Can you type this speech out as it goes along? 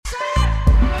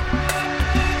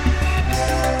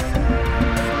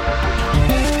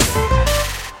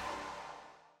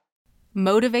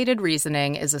Motivated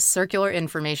reasoning is a circular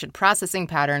information processing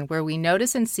pattern where we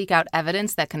notice and seek out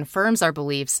evidence that confirms our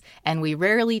beliefs, and we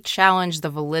rarely challenge the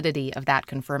validity of that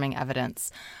confirming evidence.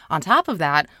 On top of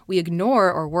that, we ignore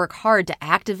or work hard to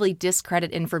actively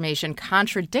discredit information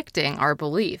contradicting our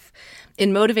belief.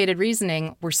 In motivated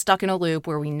reasoning, we're stuck in a loop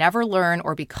where we never learn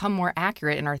or become more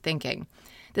accurate in our thinking.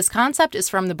 This concept is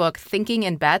from the book Thinking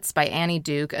in Bets by Annie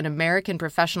Duke, an American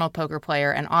professional poker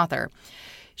player and author.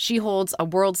 She holds a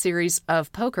World Series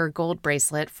of Poker gold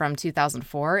bracelet from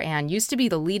 2004 and used to be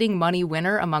the leading money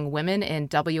winner among women in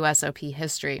WSOP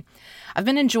history. I've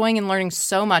been enjoying and learning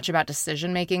so much about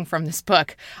decision-making from this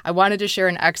book. I wanted to share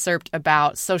an excerpt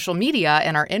about social media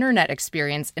and our internet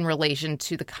experience in relation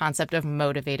to the concept of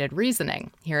motivated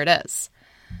reasoning. Here it is.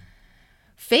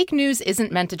 Fake news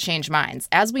isn't meant to change minds.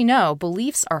 As we know,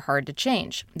 beliefs are hard to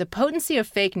change. The potency of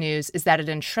fake news is that it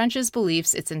entrenches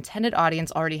beliefs its intended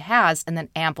audience already has and then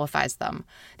amplifies them.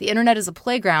 The internet is a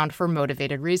playground for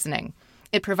motivated reasoning.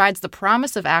 It provides the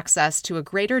promise of access to a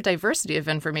greater diversity of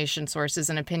information sources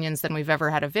and opinions than we've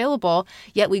ever had available,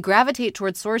 yet we gravitate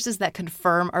towards sources that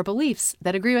confirm our beliefs,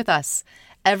 that agree with us.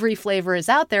 Every flavor is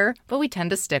out there, but we tend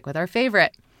to stick with our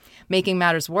favorite. Making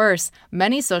matters worse,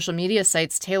 many social media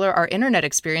sites tailor our internet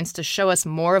experience to show us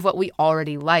more of what we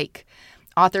already like.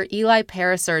 Author Eli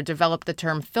Pariser developed the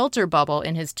term filter bubble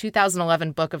in his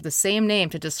 2011 book of the same name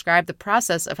to describe the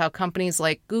process of how companies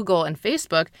like Google and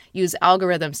Facebook use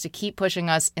algorithms to keep pushing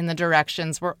us in the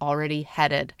directions we're already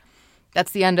headed.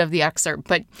 That's the end of the excerpt,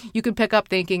 but you could pick up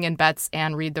Thinking in Bets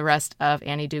and read the rest of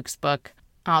Annie Duke's book.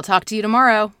 I'll talk to you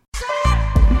tomorrow.